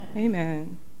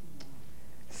Amen.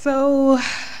 So,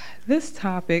 this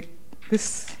topic,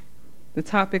 the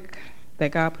topic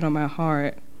that God put on my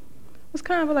heart, was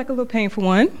kind of like a little painful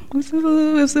one.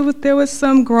 There was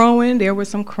some growing, there was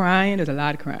some crying, there's a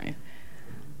lot of crying.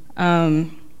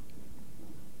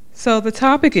 So the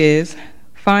topic is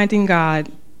finding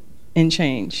God in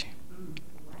change.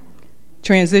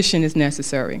 Transition is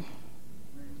necessary.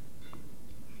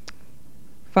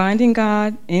 Finding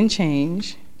God in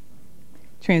change,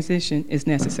 transition is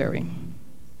necessary.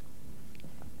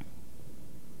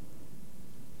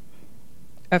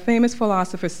 A famous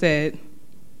philosopher said,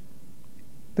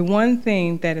 the one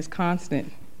thing that is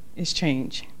constant is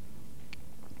change.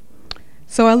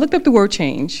 So I looked up the word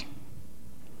change.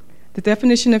 The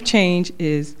definition of change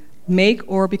is make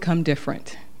or become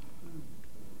different.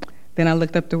 Then I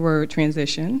looked up the word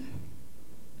transition.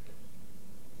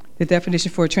 The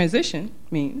definition for transition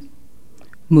means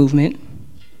movement,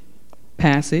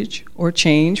 passage, or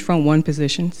change from one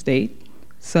position, state,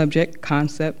 subject,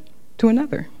 concept to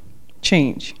another.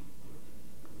 Change.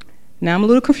 Now I'm a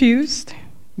little confused.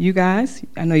 You guys,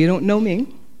 I know you don't know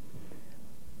me,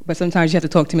 but sometimes you have to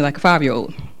talk to me like a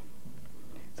 5-year-old.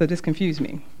 So this confused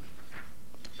me.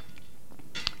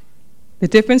 The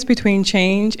difference between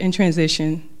change and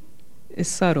transition is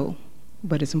subtle,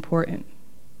 but it's important.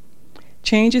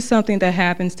 Change is something that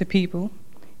happens to people,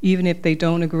 even if they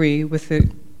don't agree with it,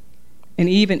 and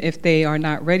even if they are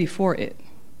not ready for it,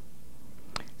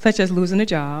 such as losing a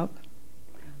job,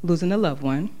 losing a loved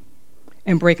one,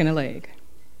 and breaking a leg.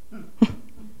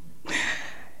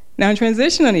 Now,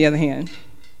 transition, on the other hand,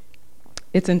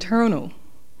 it's internal.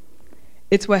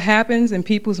 It's what happens in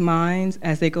people's minds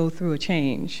as they go through a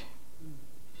change.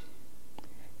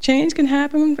 Change can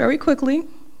happen very quickly.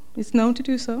 It's known to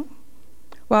do so,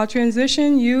 while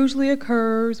transition usually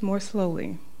occurs more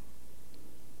slowly.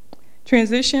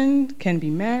 Transition can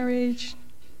be marriage,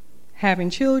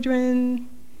 having children,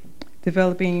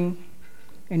 developing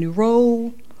a new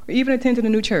role, or even attending a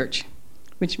new church,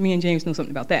 which me and James know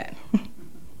something about that.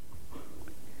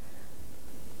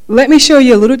 Let me show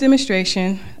you a little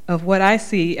demonstration of what I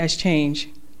see as change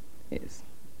is.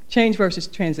 Change versus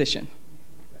transition,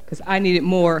 because I needed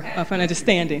more of an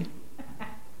understanding.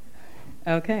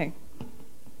 Okay.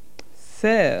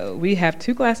 So we have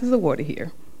 2 glasses of water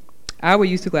here. I will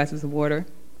use 2 glasses of water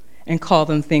and call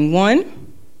them thing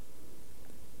 1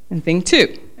 and thing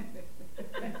 2.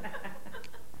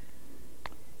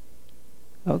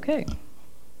 Okay.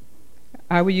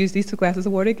 I will use these 2 glasses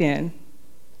of water again,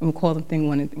 and we'll call them thing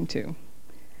 1 and thing 2.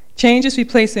 Change is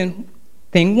replacing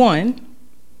thing 1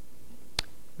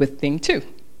 with thing 2.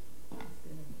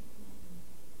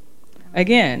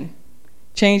 Again,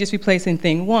 change is replacing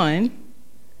thing 1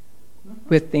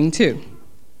 with thing 2.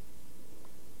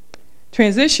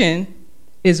 Transition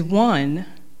is 1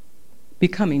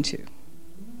 becoming 2.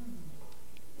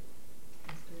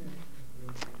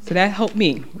 So that helped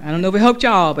me. I don't know if it helped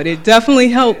y'all, but it definitely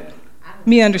helped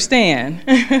me understand.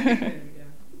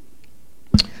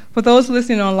 For those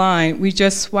listening online, we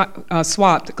just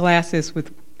swapped glasses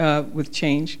with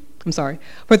change. I'm sorry.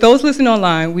 For those listening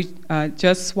online, we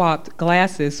just swapped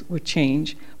glasses with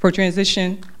change. For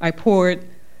transition, I poured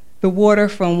the water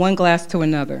from one glass to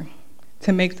another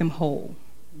to make them whole.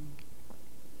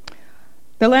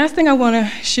 The last thing I want to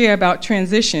share about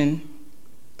transition,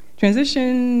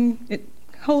 it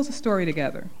holds a story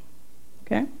together,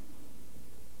 okay?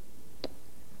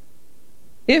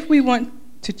 If we want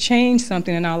to change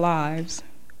something in our lives,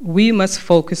 we must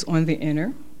focus on the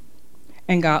inner,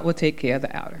 and God will take care of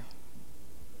the outer.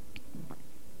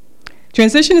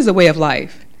 Transition is a way of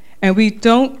life, and if we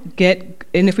don't get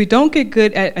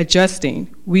good at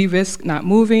adjusting, we risk not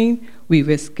moving, we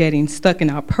risk getting stuck in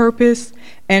our purpose,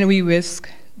 and we risk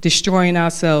destroying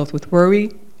ourselves with worry,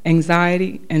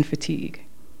 anxiety, and fatigue.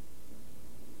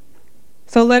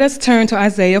 So let us turn to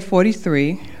Isaiah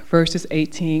 43, verses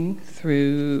 18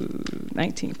 through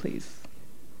 19, please.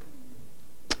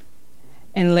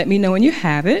 And let me know when you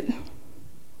have it.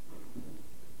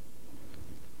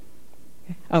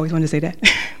 I always wanted to say that.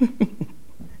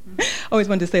 I always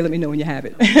wanted to say, let me know when you have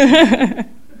it.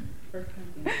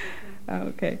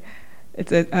 Okay.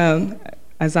 It's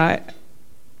Isaiah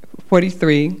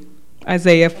 43,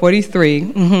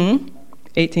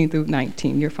 18 through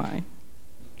 19. You're fine.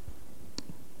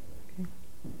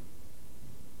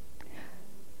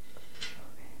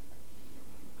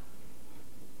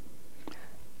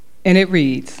 And it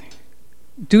reads,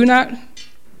 Do not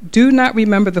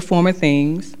remember the former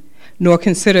things, nor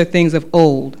consider things of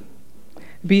old.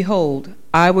 Behold,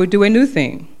 I will do a new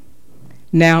thing.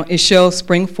 Now it shall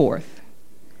spring forth.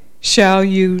 Shall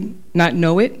you not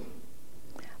know it?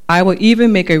 I will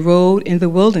even make a road in the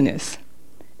wilderness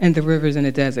and the rivers in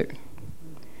the desert.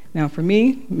 Now for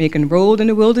me, making a road in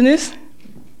the wilderness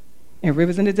and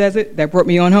rivers in the desert, that brought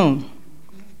me on home.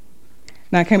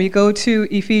 Now can we go to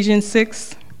Ephesians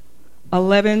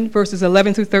 6:11, verses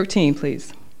 11 through 13,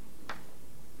 please?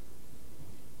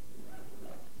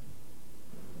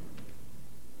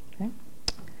 Okay.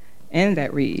 And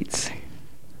that reads,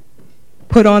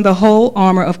 "Put on the whole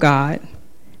armor of God,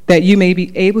 that you may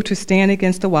be able to stand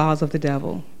against the wiles of the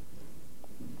devil.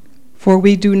 For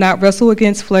we do not wrestle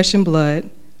against flesh and blood,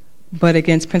 but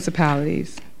against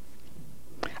principalities,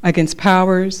 against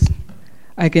powers,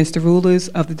 against the rulers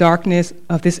of the darkness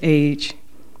of this age,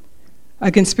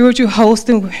 against spiritual hosts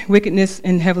and wickedness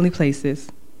in heavenly places.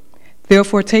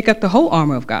 Therefore take up the whole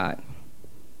armor of God,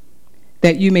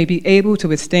 that you may be able to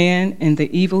withstand in the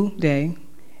evil day,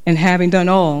 and having done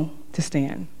all, to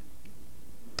stand."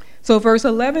 So verse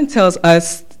 11 tells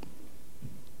us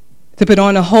to put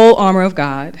on the whole armor of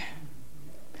God.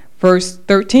 Verse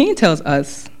 13 tells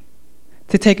us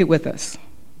to take it with us.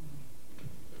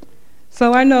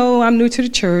 So I know I'm new to the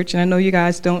church, and I know you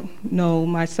guys don't know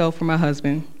myself or my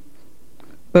husband,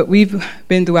 but we've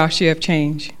been through our share of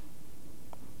change.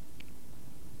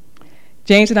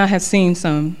 James and I have seen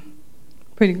some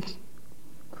pretty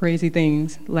crazy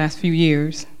things the last few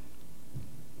years.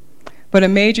 But a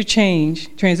major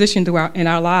transition in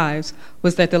our lives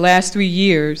was that the last 3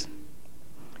 years,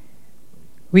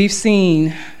 we've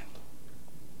seen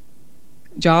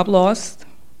job loss.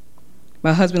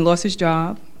 My husband lost his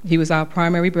job. He was our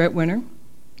primary breadwinner.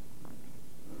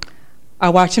 I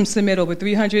watched him submit over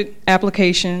 300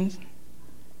 applications,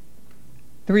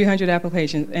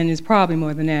 and it's probably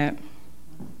more than that.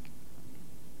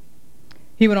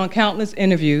 He went on countless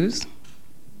interviews,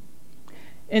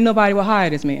 and nobody will hire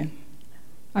this man.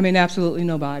 I mean, absolutely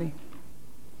nobody.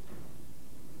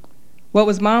 What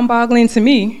was mind-boggling to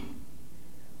me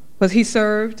was he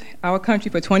served our country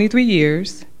for 23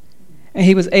 years, and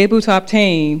he was able to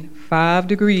obtain 5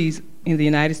 degrees in the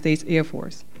United States Air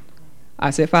Force. I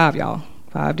said 5, y'all,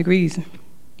 5 degrees.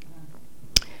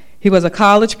 He was a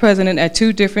college president at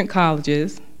 2 different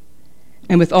colleges,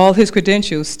 and with all his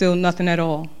credentials, still nothing at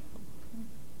all.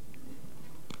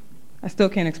 I still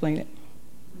can't explain it.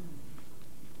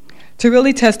 To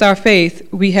really test our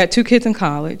faith, we had 2 kids in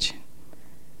college.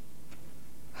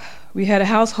 We had a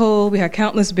household, we had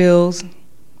countless bills.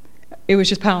 It was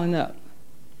just piling up.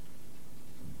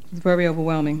 It was very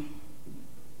overwhelming.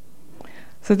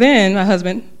 So then my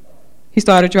husband, he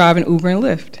started driving Uber and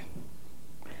Lyft.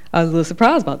 I was a little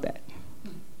surprised about that.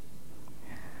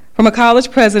 From a college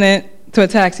president to a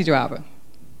taxi driver.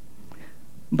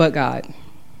 But God.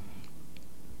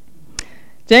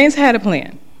 James had a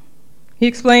plan. He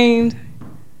explained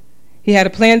he had a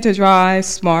plan to drive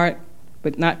smart,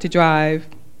 but not to drive.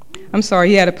 I'm sorry,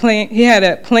 he had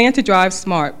a plan to drive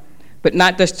smart, but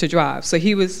not just to drive. So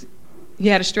he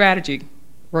had a strategy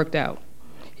worked out.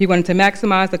 He wanted to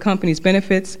maximize the company's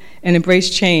benefits and embrace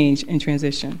change and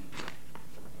transition.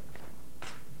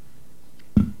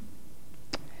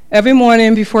 Every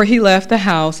morning before he left the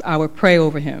house, I would pray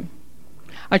over him.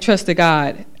 I trusted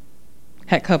God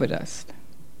had covered us.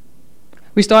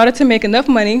 We started to make enough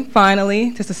money,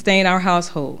 finally, to sustain our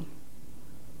household.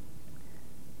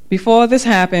 Before this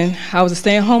happened, I was a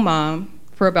stay-at-home mom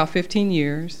for about 15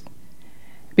 years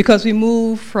because we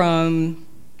moved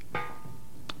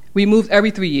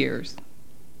every 3 years.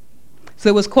 So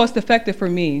it was cost-effective for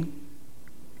me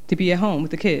to be at home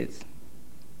with the kids.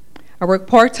 I worked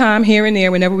part-time here and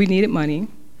there whenever we needed money.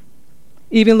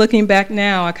 Even looking back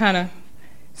now, I kind of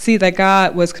see that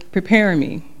God was preparing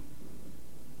me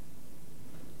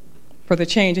for the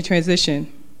change and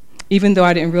transition, even though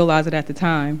I didn't realize it at the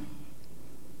time.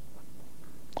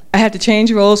 I had to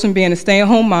change roles from being a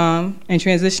stay-at-home mom and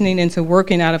transitioning into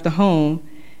working out of the home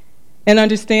and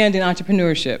understanding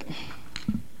entrepreneurship.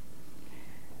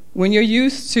 When you're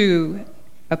used to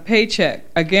a paycheck,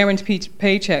 a guaranteed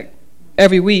paycheck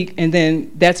every week, and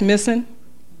then that's missing,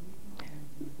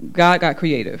 God got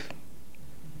creative.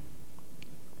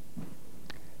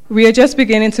 We are just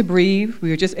beginning to breathe. We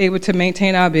were just able to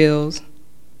maintain our bills.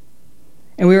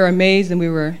 And we were amazed and we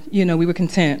were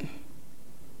content.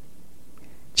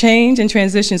 Change and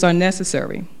transitions are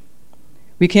necessary.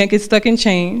 We can't get stuck in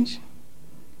change.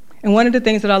 And one of the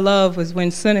things that I love was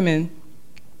when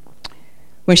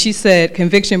she said,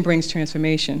 conviction brings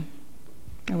transformation.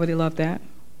 I really love that.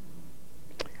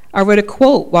 I read a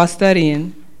quote while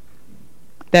studying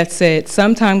that said,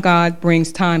 "Sometimes God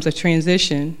brings times of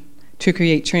transition to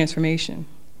create transformation."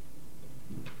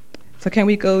 So can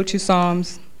we go to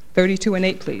Psalms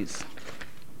 32:8, please?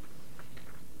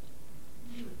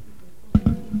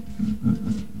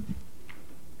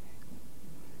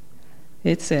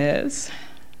 It says,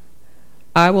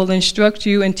 I will instruct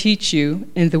you and teach you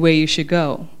in the way you should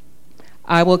go.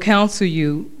 I will counsel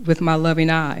you with my loving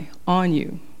eye on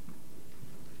you.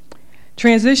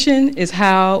 Transition is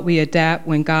how we adapt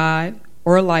when God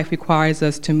or life requires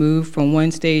us to move from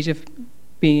one stage of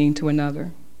being to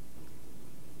another.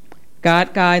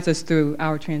 God guides us through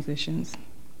our transitions.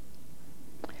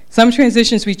 Some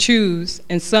transitions we choose,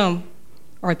 and some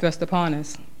are thrust upon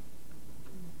us.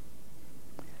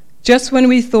 Just when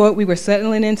we thought we were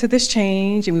settling into this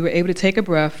change and we were able to take a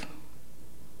breath,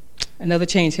 another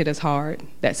change hit us hard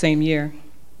that same year.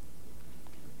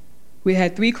 We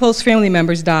had 3 close family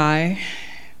members die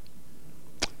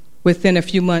within a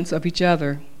few months of each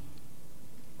other.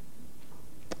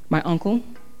 My uncle,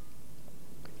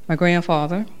 my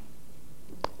grandfather,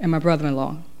 and my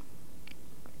brother-in-law.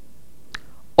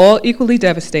 All equally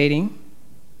devastating.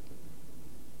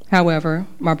 However,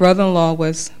 my brother-in-law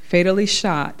was fatally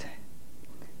shot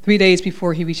 3 days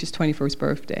before he reached his 21st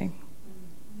birthday.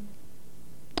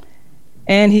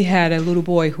 And he had a little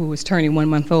boy who was turning 1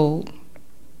 month old.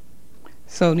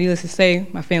 So needless to say,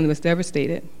 my family was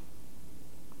devastated.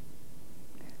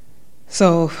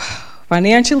 So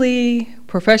financially,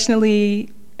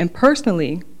 professionally, and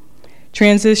personally,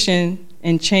 transition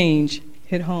and change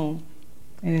hit home,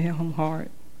 and it hit home hard.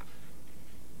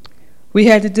 We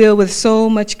had to deal with so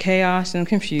much chaos and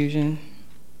confusion.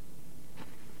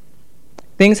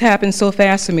 Things happened so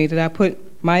fast to me that I put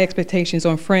my expectations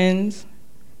on friends,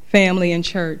 family, and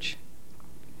church,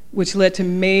 which led to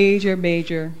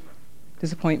major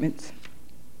disappointments.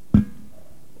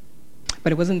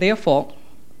 But it wasn't their fault.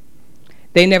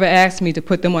 They never asked me to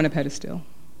put them on a pedestal.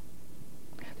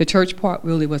 The church part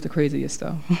really was the craziest,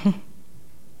 though.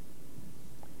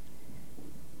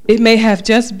 It may have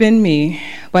just been me,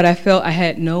 but I felt I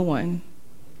had no one.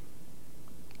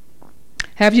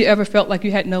 Have you ever felt like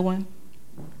you had no one?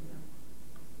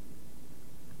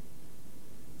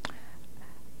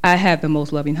 I had the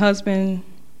most loving husband,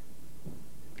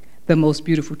 the most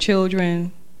beautiful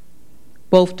children,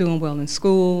 both doing well in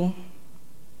school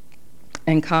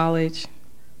and college.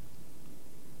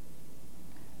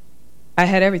 I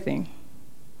had everything.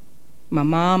 My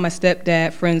mom, my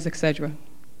stepdad, friends, etc.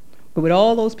 But with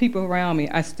all those people around me,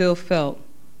 I still felt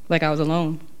like I was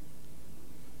alone.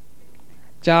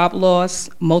 Job loss,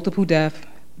 multiple deaths,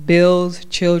 bills,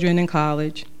 children in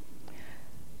college.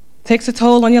 Takes a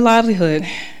toll on your livelihood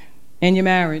and your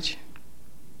marriage.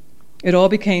 It all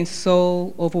became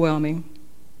so overwhelming.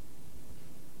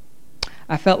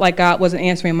 I felt like God wasn't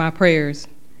answering my prayers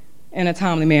in a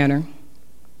timely manner.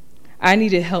 I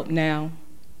needed help now,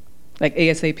 like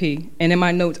ASAP. And in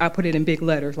my notes, I put it in big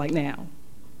letters, like now,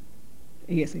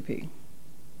 ASAP.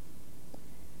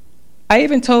 I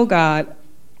even told God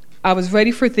I was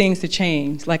ready for things to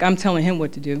change, like I'm telling him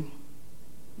what to do.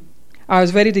 I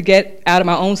was ready to get out of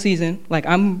my own season, like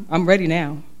I'm ready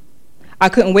now. I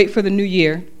couldn't wait for the new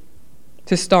year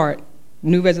to start,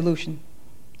 new resolution,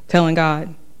 telling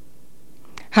God.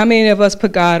 How many of us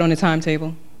put God on the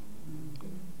timetable?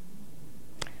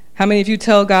 How many of you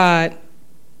tell God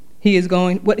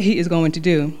what he is going to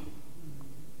do?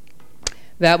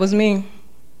 That was me.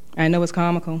 I know it's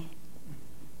comical.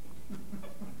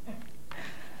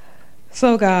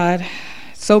 So God,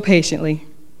 so patiently,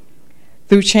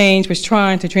 through change, was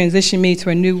trying to transition me to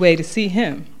a new way to see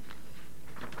him.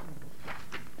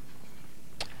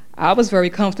 I was very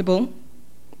comfortable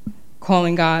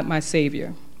calling God my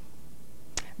Savior,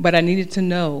 but I needed to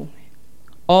know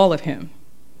all of him.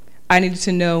 I needed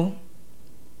to know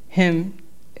him,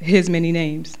 his many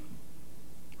names.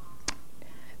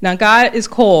 Now, God is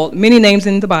called many names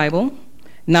in the Bible,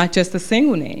 not just a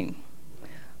single name.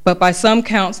 But by some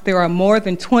counts, there are more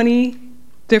than 20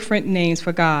 different names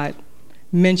for God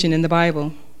mentioned in the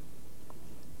Bible.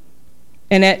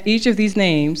 And that each of these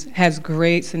names has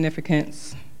great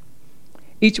significance.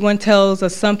 Each one tells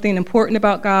us something important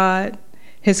about God,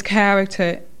 his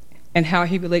character, and how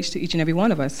he relates to each and every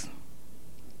one of us.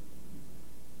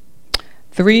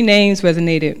 3 names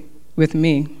resonated with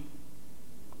me.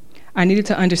 I needed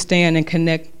to understand and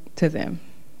connect to them.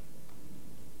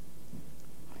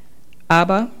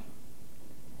 Abba,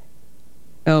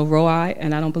 El Roi,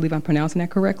 and I don't believe I'm pronouncing that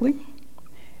correctly,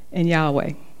 and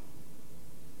Yahweh.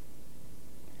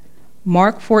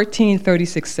 Mark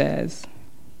 14:36 says,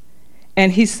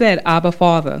 "And he said, Abba,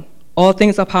 Father, all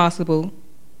things are possible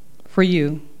for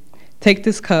you. Take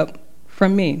this cup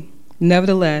from me.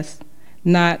 Nevertheless,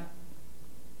 not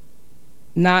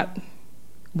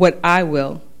what I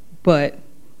will, but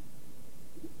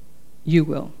you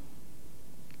will."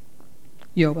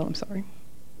 Your will, I'm sorry.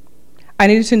 I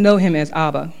needed to know him as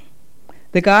Abba,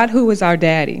 the God who is our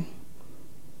daddy,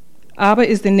 Abba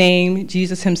is the name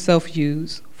Jesus himself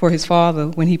used for his Father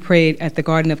when he prayed at the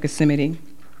Garden of Gethsemane.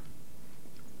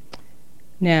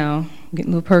 Now, I'm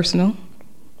getting a little personal,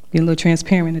 getting a little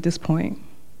transparent at this point.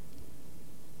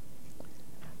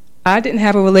 I didn't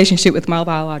have a relationship with my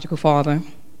biological father.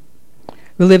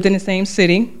 We lived in the same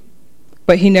city,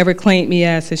 but he never claimed me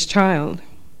as his child.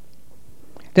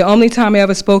 The only time I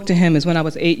ever spoke to him is when I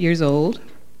was 8 years old,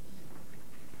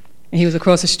 and he was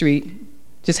across the street,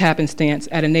 just happenstance,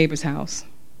 at a neighbor's house.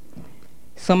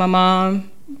 Saw my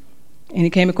mom, and he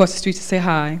came across the street to say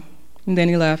hi, and then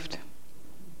he left.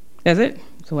 That's it.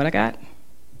 That's what I got.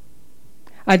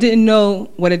 I didn't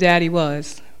know what a daddy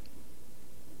was,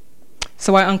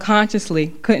 so I unconsciously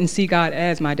couldn't see God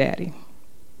as my daddy.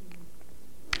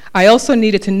 I also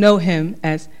needed to know him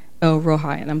as El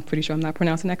Rohai, and I'm pretty sure I'm not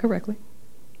pronouncing that correctly.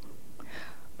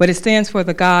 But it stands for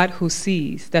the God who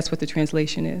sees. That's what the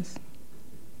translation is.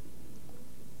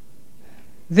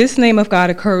 This name of God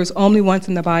occurs only once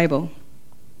in the Bible.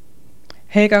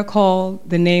 Hagar called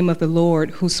the name of the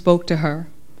Lord who spoke to her,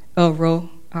 El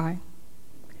Rohai.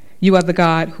 You are the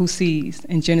God who sees,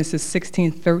 in Genesis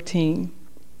 16:13.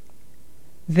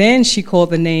 Then she called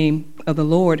the name of the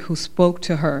Lord who spoke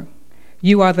to her,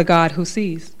 You are the God who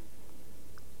sees.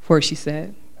 For she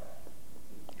said,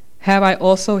 Have I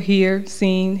also here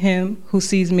seen him who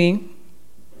sees me?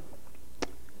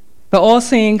 The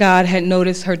all-seeing God had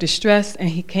noticed her distress, and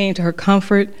he came to her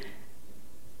comfort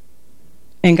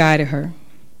and guided her.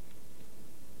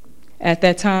 At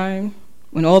that time,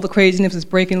 when all the craziness was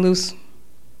breaking loose,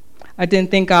 I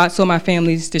didn't think God saw my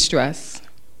family's distress,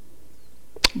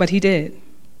 but he did.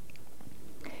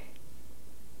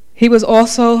 He was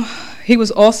also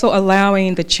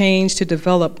allowing the change to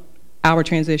develop our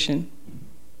transition.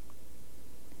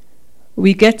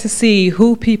 We get to see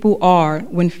who people are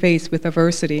when faced with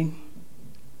adversity.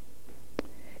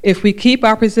 If we keep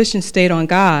our position stayed on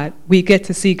God, we get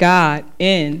to see God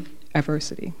in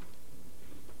adversity.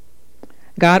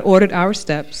 God ordered our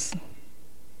steps.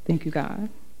 Thank you, God.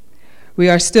 We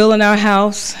are still in our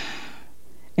house,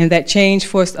 and that change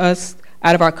forced us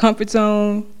out of our comfort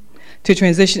zone to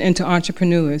transition into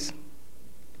entrepreneurs.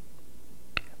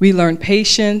 We learned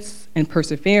patience and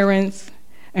perseverance,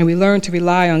 and we learned to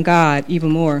rely on God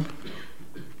even more.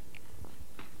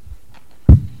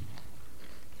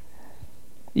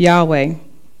 Yahweh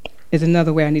is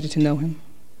another way I needed to know him.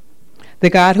 The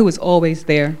God who is always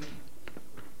there.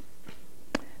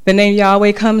 The name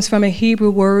Yahweh comes from a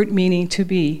Hebrew word meaning to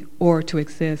be or to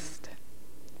exist.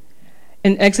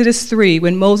 In Exodus 3,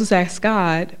 when Moses asked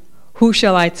God, Who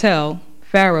shall I tell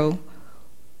Pharaoh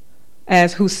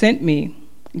as who sent me?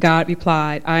 God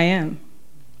replied, I am.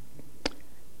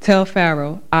 Tell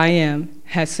Pharaoh, I am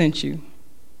has sent you.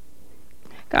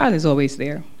 God is always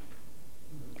there.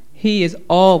 He is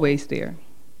always there.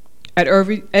 At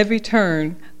every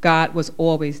turn, God was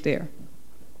always there.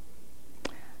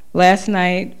 Last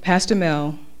night, Pastor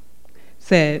Mel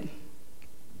said,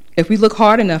 if we look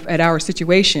hard enough at our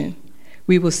situation,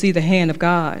 we will see the hand of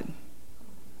God.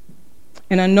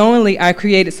 And unknowingly, I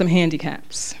created some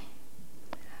handicaps.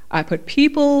 I put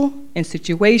people and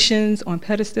situations on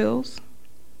pedestals,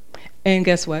 and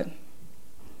guess what?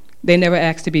 They never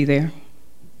asked to be there.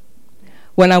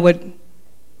 When I would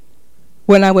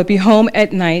be home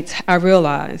at night, I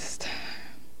realized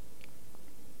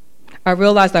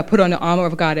I put on the armor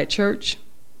of God at church,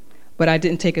 but I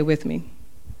didn't take it with me.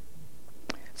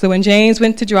 So when James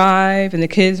went to drive and the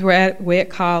kids were away at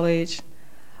college,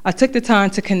 I took the time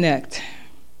to connect.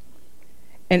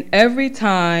 And every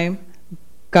time,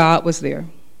 God was there.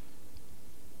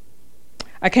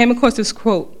 I came across this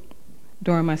quote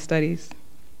during my studies.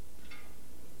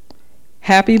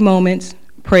 Happy moments,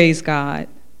 praise God.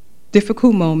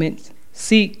 Difficult moments,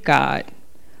 seek God.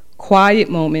 Quiet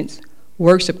moments,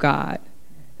 worship God.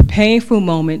 Painful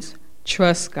moments,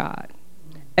 trust God.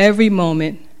 Every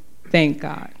moment, thank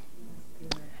God.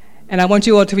 And I want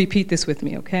you all to repeat this with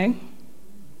me, okay?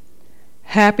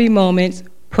 Happy moments,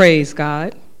 praise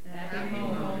God. Happy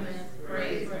moments,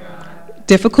 praise God.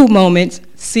 Difficult moments,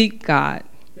 seek God.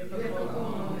 Difficult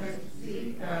moments,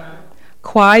 seek God.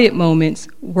 Quiet moments,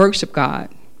 worship God.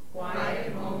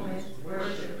 Quiet moments,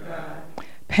 worship God.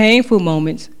 Painful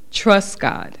moments, trust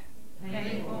God.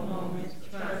 Painful moments,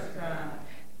 trust God.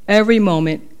 Every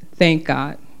moment, thank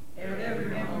God. Every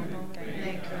moment,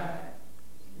 thank God.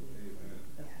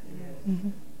 Mm-hmm.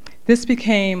 This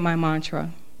became my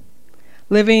mantra.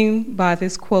 Living by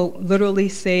this quote literally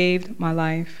saved my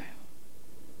life.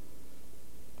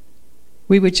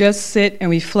 We would just sit and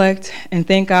reflect and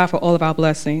thank God for all of our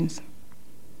blessings.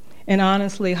 And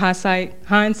honestly,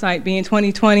 hindsight being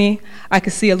 2020, I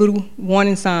could see a little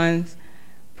warning signs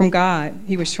from God.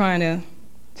 He was trying to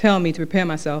tell me to prepare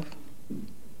myself.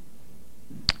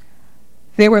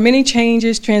 There were many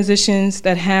changes, transitions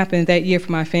that happened that year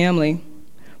for my family.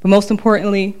 But most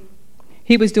importantly,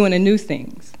 he was doing new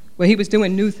things. Well, he was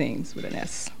doing new things with an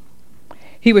S.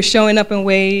 He was showing up in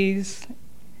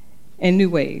new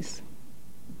ways.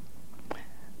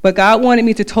 But God wanted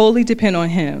me to totally depend on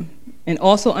him and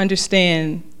also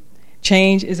understand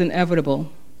change is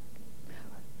inevitable,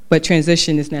 but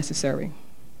transition is necessary.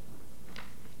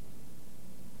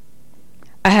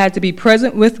 I had to be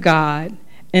present with God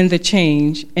in the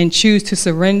change and choose to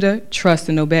surrender, trust,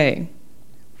 and obey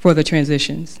for the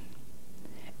transitions,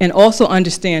 and also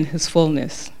understand his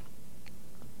fullness.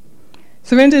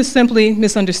 Surrender is simply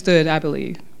misunderstood, I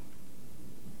believe.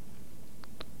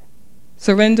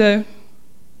 Surrender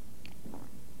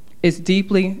is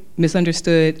deeply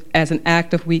misunderstood as an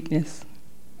act of weakness.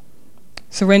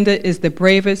 Surrender is the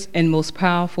bravest and most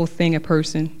powerful thing a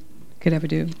person could ever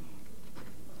do.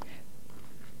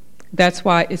 That's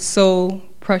why it's so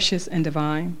precious and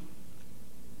divine.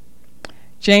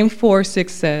 James 4:6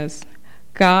 says,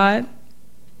 God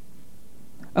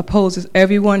opposes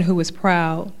everyone who is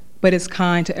proud, but is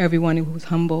kind to everyone who is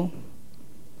humble.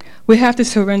 We have to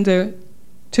surrender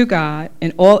to God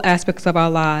in all aspects of our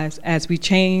lives as we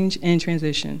change and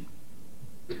transition.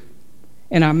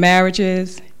 In our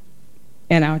marriages,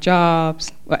 in our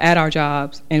jobs, or at our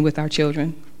jobs, and with our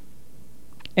children.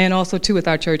 And also, too, with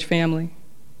our church family.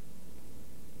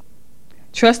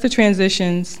 Trust the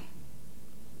transitions.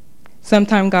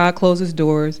 Sometimes God closes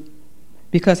doors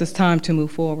because it's time to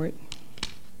move forward.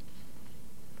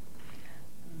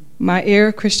 My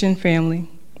Air Christian family,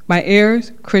 my Air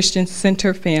Christian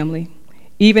Center family,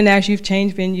 even as you've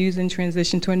changed venues and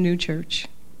transitioned to a new church,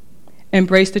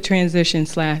 embrace the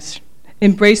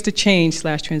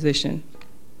change/transition.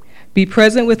 Be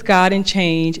present with God in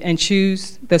change and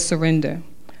choose the surrender,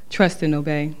 trust and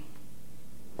obey.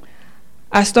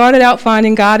 I started out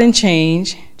finding God in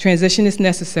change, transition is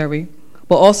necessary,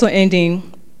 but also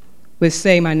ending with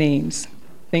say my names.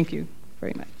 Thank you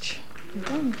very much.